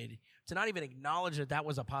mistreated, to not even acknowledge that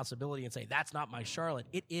was a possibility and say, that's not my Charlotte.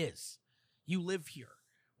 It is. You live here.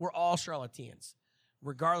 We're all charlatans.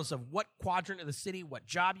 Regardless of what quadrant of the city, what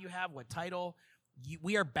job you have, what title,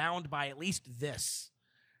 we are bound by at least this,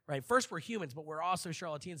 right? First, we're humans, but we're also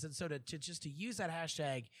charlatans. And so to use that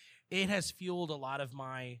hashtag, it has fueled a lot of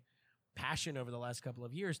my passion over the last couple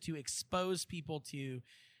of years to expose people to,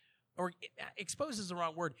 or expose is the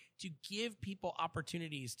wrong word, to give people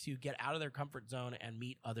opportunities to get out of their comfort zone and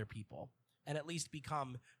meet other people and at least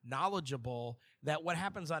become knowledgeable that what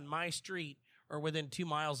happens on my street or within 2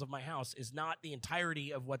 miles of my house is not the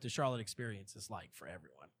entirety of what the Charlotte experience is like for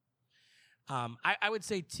everyone. I would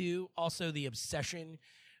say, too, also the obsession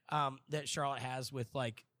that Charlotte has with,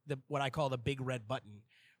 like, what I call the big red button,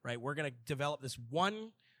 right? We're going to develop this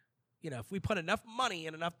one, if we put enough money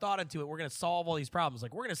and enough thought into it, we're going to solve all these problems.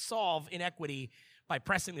 Like, we're going to solve inequity by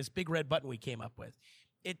pressing this big red button we came up with.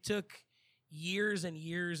 It took years and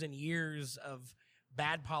years and years of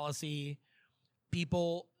bad policy,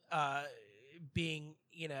 people being,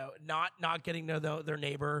 not getting to know their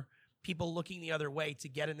neighbor, people looking the other way to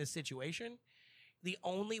get in this situation. The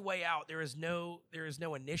only way out, there is no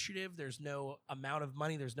initiative, there's no amount of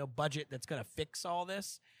money, there's no budget that's going to fix all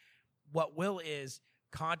this. What will is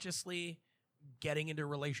consciously getting into a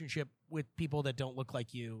relationship with people that don't look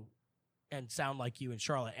like you and sound like you in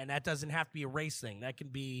Charlotte. And that doesn't have to be a race thing. That can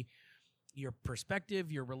be your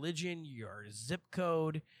perspective, your religion, your zip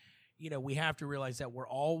code. We have to realize that we're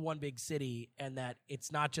all one big city and that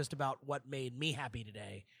it's not just about what made me happy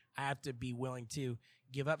today. I have to be willing to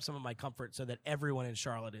give up some of my comfort so that everyone in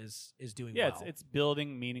Charlotte is doing well. Yeah, it's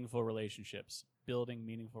building meaningful relationships.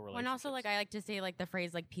 And also, like, I like to say, like, the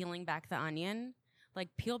phrase, like, peeling back the onion. Like,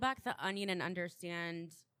 peel back the onion and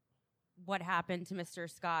understand what happened to Mr.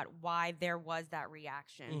 Scott, why there was that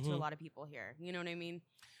reaction to a lot of people here. You know what I mean?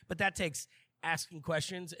 But that takes asking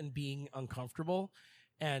questions and being uncomfortable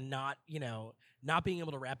and not being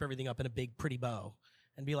able to wrap everything up in a big, pretty bow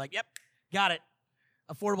and be like, yep, got it.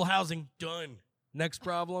 Affordable housing, done. Next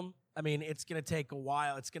problem. I mean, it's going to take a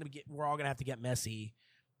while. We're all going to have to get messy.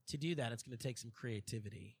 To do that, it's going to take some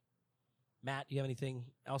creativity. Matt, do you have anything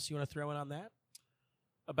else you want to throw in on that?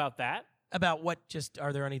 About that? About what? Just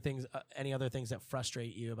are there any other things that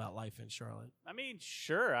frustrate you about life in Charlotte? I mean,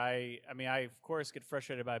 sure. I of course get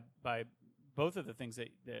frustrated by both of the things that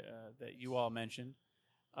you all mentioned.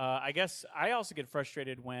 I guess I also get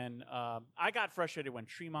frustrated when I got frustrated when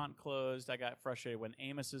Tremont closed. I got frustrated when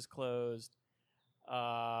Amos's closed.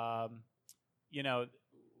 And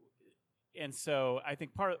so I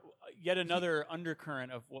think yet another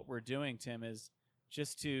undercurrent of what we're doing, Tim, is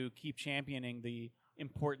just to keep championing the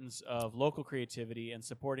importance of local creativity and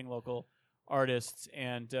supporting local artists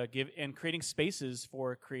and creating spaces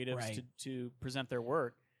for creatives to present their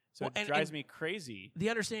work. So it drives me crazy. The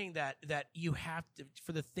understanding that you have to,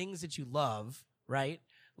 for the things that you love, right?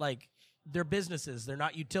 Like, they're businesses, they're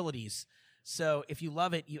not utilities. So if you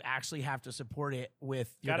love it, you actually have to support it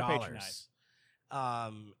with your dollars.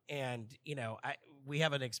 And we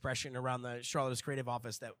have an expression around the Charlotte's Creative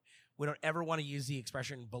Office that we don't ever want to use the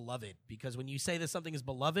expression beloved, because when you say that something is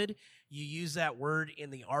beloved, you use that word in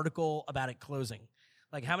the article about it closing.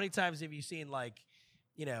 Like, how many times have you seen,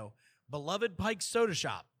 beloved Pike's Soda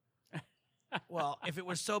Shop? Well, if it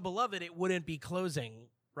was so beloved, it wouldn't be closing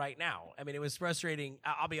right now. I mean, it was frustrating.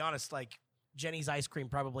 I'll be honest, Jenny's Ice Cream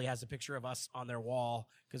probably has a picture of us on their wall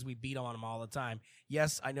because we beat on them all the time.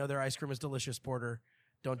 Yes, I know their ice cream is delicious, Porter.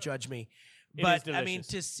 Don't judge me. But, I mean,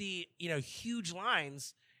 to see, huge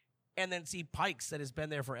lines and then see Pike's that has been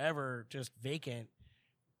there forever just vacant,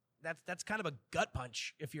 that's kind of a gut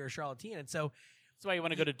punch if you're a Charlottean. And so that's why you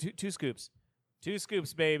want to go to Two Scoops. 2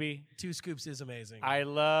 Scoops, baby. 2 Scoops is amazing. I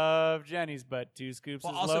love Jenny's, but 2 Scoops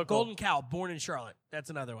is also local. Golden Cow, born in Charlotte. That's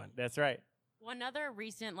another one. That's right. Well, another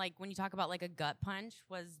recent, when you talk about a gut punch,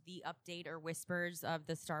 was the update or whispers of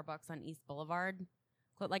the Starbucks on East Boulevard.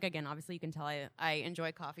 Again, obviously you can tell I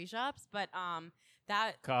enjoy coffee shops, but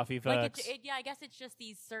that coffee fucks. I guess it's just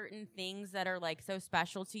these certain things that are so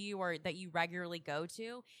special to you or that you regularly go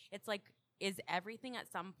to. It's is everything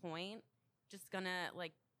at some point just gonna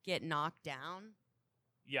get knocked down?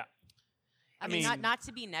 Yeah. I mean, not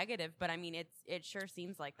to be negative, but I mean, it sure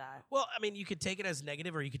seems like that. Well, I mean, you could take it as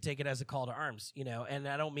negative, or you could take it as a call to arms, and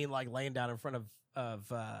I don't mean laying down in front of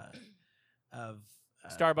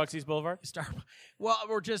Starbucks East Boulevard. Well,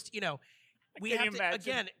 we're just we have to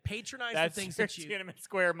again patronize the things that you. Tiananmen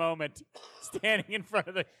Square moment, standing in front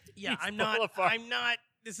of the. Yeah, East I'm Boulevard. not.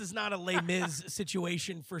 This is not a Les Mis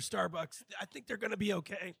situation for Starbucks. I think they're going to be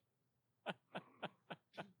okay.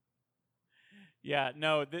 Yeah,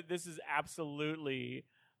 no, this is absolutely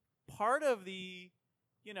part of the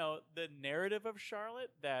narrative of Charlotte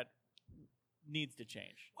that needs to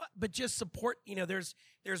change. Well, but just support, there's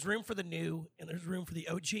room for the new and there's room for the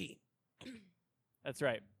OG. That's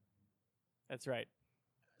right. That's right.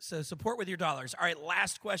 So support with your dollars. All right,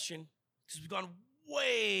 last question, because we've gone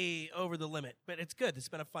way over the limit, but it's good. It's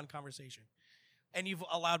been a fun conversation. And you've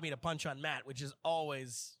allowed me to punch on Matt, which is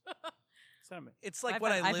always... It's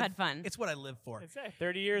I've had fun. It's what I live for. It's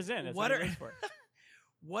 30 years in. That's what for.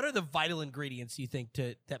 What are the vital ingredients you think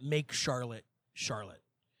that make Charlotte Charlotte?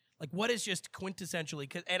 What is just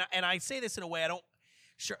quintessentially? And I say this in a way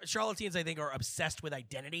Charlotteans I think are obsessed with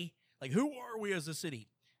identity. Who are we as a city?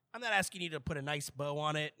 I'm not asking you to put a nice bow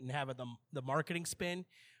on it and have the marketing spin,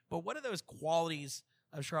 but what are those qualities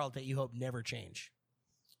of Charlotte that you hope never change?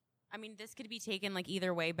 I mean, this could be taken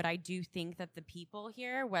either way, but I do think that the people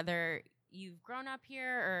here, whether you've grown up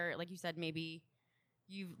here or like you said, maybe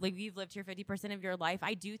you've lived here 50% of your life,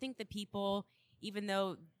 I do think the people, even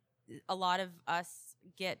though a lot of us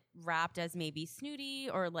get wrapped as maybe snooty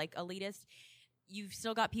or elitist, you've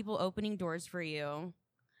still got people opening doors for you.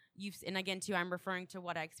 And again, too, I'm referring to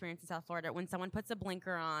what I experienced in South Florida. When someone puts a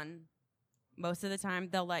blinker on, most of the time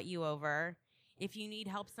they'll let you over. If you need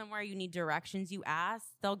help somewhere, you need directions, you ask,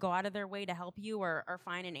 they'll go out of their way to help you or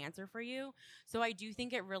find an answer for you. So I do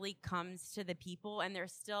think it really comes to the people, and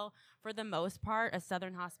there's still, for the most part, a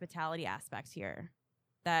Southern hospitality aspect here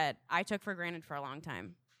that I took for granted for a long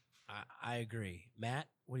time. I agree. Matt,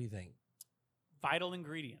 what do you think? Vital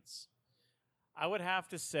ingredients. I would have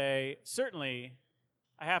to say, certainly,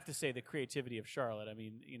 I have to say the creativity of Charlotte. I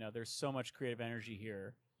mean, there's so much creative energy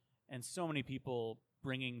here and so many people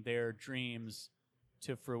bringing their dreams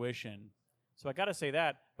to fruition. So I got to say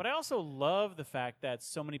that. But I also love the fact that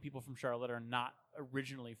so many people from Charlotte are not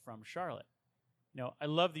originally from Charlotte. I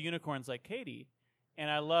love the unicorns like Katie, and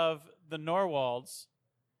I love the Norwalds,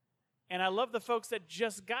 and I love the folks that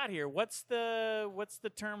just got here. What's the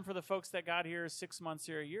term for the folks that got here 6 months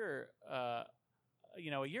or a year? A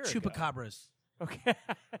year ago. Chupacabras. Okay,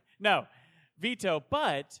 no, veto.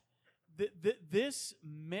 But this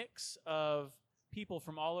mix of people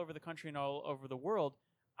from all over the country and all over the world,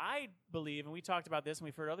 I believe, and we talked about this, and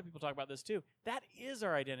we've heard other people talk about this too, that is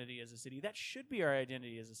our identity as a city. That should be our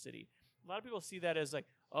identity as a city. A lot of people see that as like,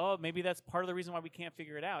 oh, maybe that's part of the reason why we can't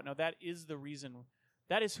figure it out. No, that is the reason.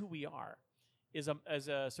 That is who we are, as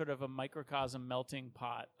a sort of a microcosm melting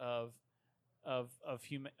pot of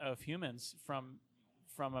humans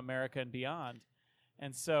from America and beyond.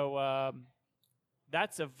 And so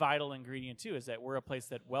that's a vital ingredient too, is that we're a place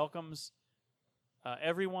that welcomes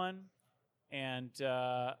everyone, and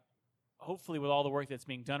hopefully with all the work that's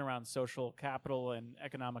being done around social capital and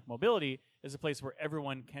economic mobility, is a place where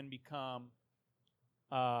everyone can become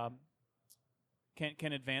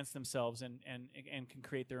can advance themselves and can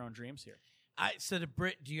create their own dreams here. So to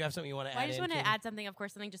Britt, do you have something you want to add? I just want to add something. Of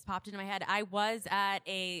course, something just popped into my head. I was at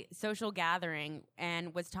a social gathering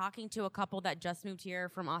and was talking to a couple that just moved here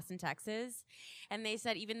from Austin, Texas. And they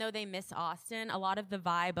said even though they miss Austin, a lot of the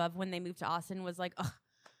vibe of when they moved to Austin was like, ugh,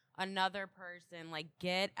 another person, like,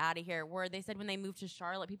 get out of here. Where they said when they moved to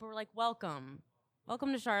Charlotte, people were like, welcome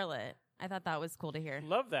to Charlotte. I thought that was cool to hear.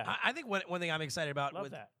 Love that. I think one thing I'm excited about Love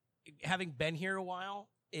with that. having been here a while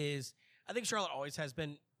is I think Charlotte always has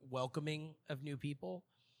been welcoming of new people.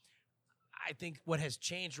 I think what has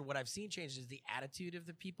changed, or what I've seen change, is the attitude of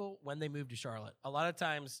the people when they move to Charlotte. A lot of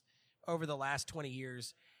times over the last 20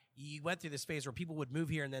 years, you went through this phase where people would move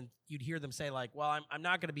here and then you'd hear them say like, well, I'm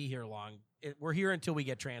not going to be here long. We're here until we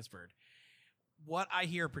get transferred. What I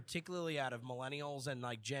hear particularly out of millennials and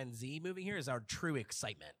like Gen Z moving here is our true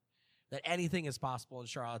excitement that anything is possible in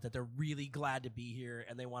Charlotte, that they're really glad to be here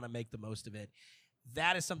and they want to make the most of it.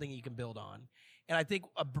 That is something you can build on. And I think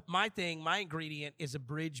my ingredient is a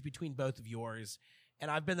bridge between both of yours.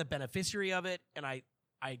 And I've been the beneficiary of it, and I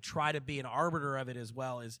try to be an arbiter of it as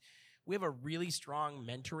well. Is we have a really strong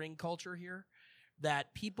mentoring culture here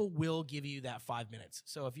that people will give you that 5 minutes.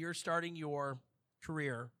 So if you're starting your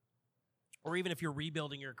career, or even if you're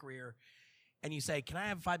rebuilding your career, and you say, can I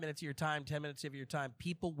have 5 minutes of your time, 10 minutes of your time?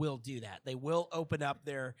 People will do that. They will open up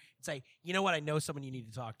there and say, you know what, I know someone you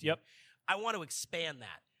need to talk to. Yep. I want to expand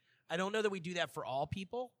that. I don't know that we do that for all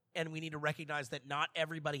people, and we need to recognize that not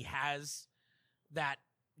everybody has that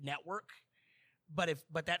network, but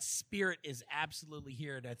that spirit is absolutely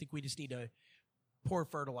here, and I think we just need to pour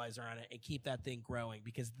fertilizer on it and keep that thing growing,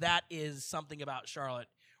 because that is something about Charlotte.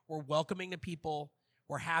 We're welcoming to people,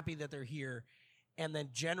 we're happy that they're here, and then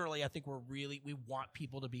generally I think we want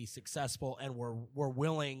people to be successful, and we're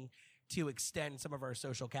willing to extend some of our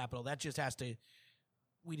social capital. That just has to.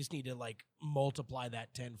 We just need to like multiply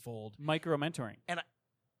that tenfold. Micro mentoring. And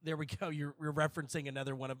there we go. You're referencing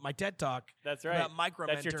another one of my TED Talk. That's right. About micro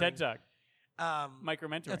mentoring. That's your TED Talk. Micro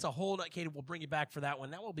mentoring. That's a whole. Katie, we'll bring you back for that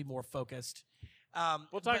one. That will be more focused.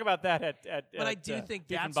 We'll talk about that at But I do think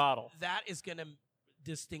that is going to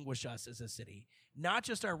distinguish us as a city. Not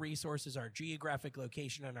just our resources, our geographic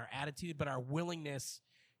location, and our attitude, but our willingness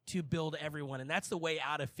to build everyone. And that's the way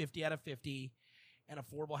out of 50 out of 50. And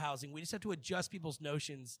affordable housing. We just have to adjust people's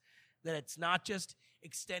notions that it's not just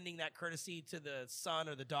extending that courtesy to the son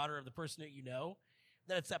or the daughter of the person that you know,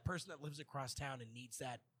 that it's that person that lives across town and needs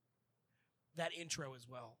that intro as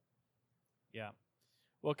well. Yeah.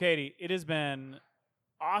 Well, Katie, it has been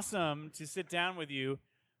awesome to sit down with you.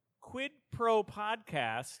 Quid pro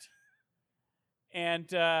podcast and,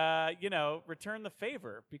 return the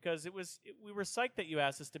favor, because we were psyched that you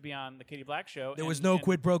asked us to be on the Katie Black Show. There was no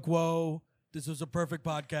quid pro quo. This was a perfect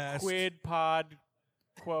podcast. Quid pod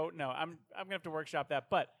quote. No, I'm gonna have to workshop that,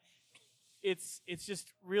 but it's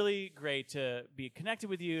just really great to be connected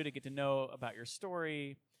with you, to get to know about your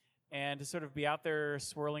story, and to sort of be out there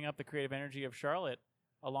swirling up the creative energy of Charlotte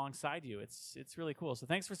alongside you. It's really cool. So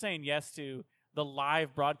thanks for saying yes to the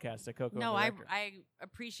live broadcast at Coco. No, I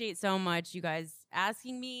appreciate so much you guys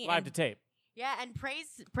asking me. Live to tape. Yeah, and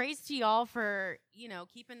praise to y'all for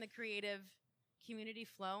keeping the creative community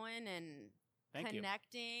flowing and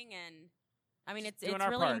connecting, and I mean it's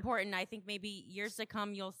really important. I think maybe years to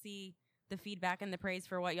come you'll see the feedback and the praise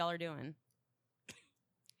for what y'all are doing.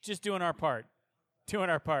 Just doing our part.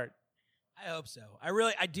 I hope so.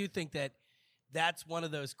 I do think that's one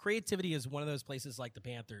of those. Creativity is one of those places like the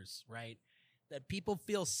Panthers, right? That people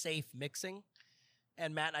feel safe mixing,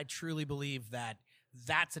 and Matt and I truly believe that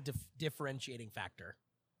that's a differentiating factor.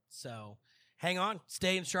 So hang on,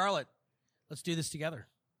 stay in Charlotte. Let's do this together.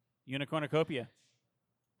 Unicornucopia.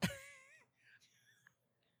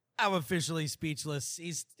 I'm officially speechless.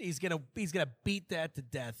 He's gonna beat that to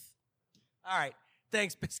death. All right.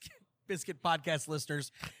 Thanks, Biscuit Podcast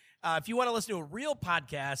listeners. If you want to listen to a real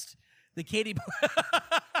podcast, the Katie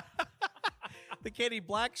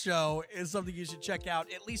Black Show is something you should check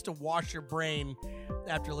out, at least to wash your brain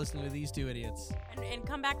after listening to these two idiots. And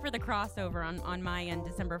come back for the crossover on my end,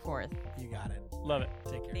 December 4th. You got it. Love it.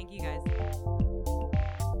 Take care. Thank you, guys.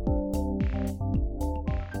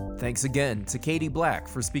 Thanks again to Katie Black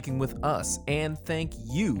for speaking with us, and thank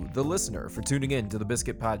you, the listener, for tuning in to the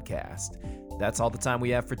Biscuit Podcast. That's all the time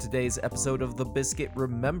we have for today's episode of The Biscuit.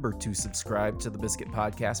 Remember to subscribe to the Biscuit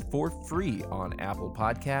Podcast for free on Apple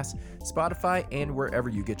Podcasts, Spotify, and wherever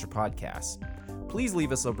you get your podcasts. Please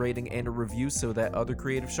leave us a rating and a review so that other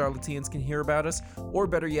creative charlatans can hear about us, or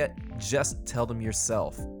better yet, just tell them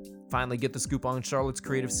yourself. Finally, get the scoop on Charlotte's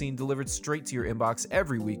creative scene delivered straight to your inbox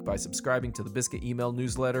every week by subscribing to the Biscuit email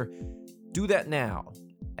newsletter. Do that now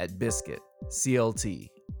at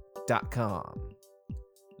biscuitclt.com.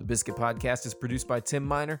 The Biscuit Podcast is produced by Tim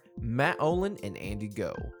Miner, Matt Olin, and Andy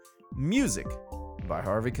Go. Music by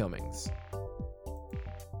Harvey Cummings.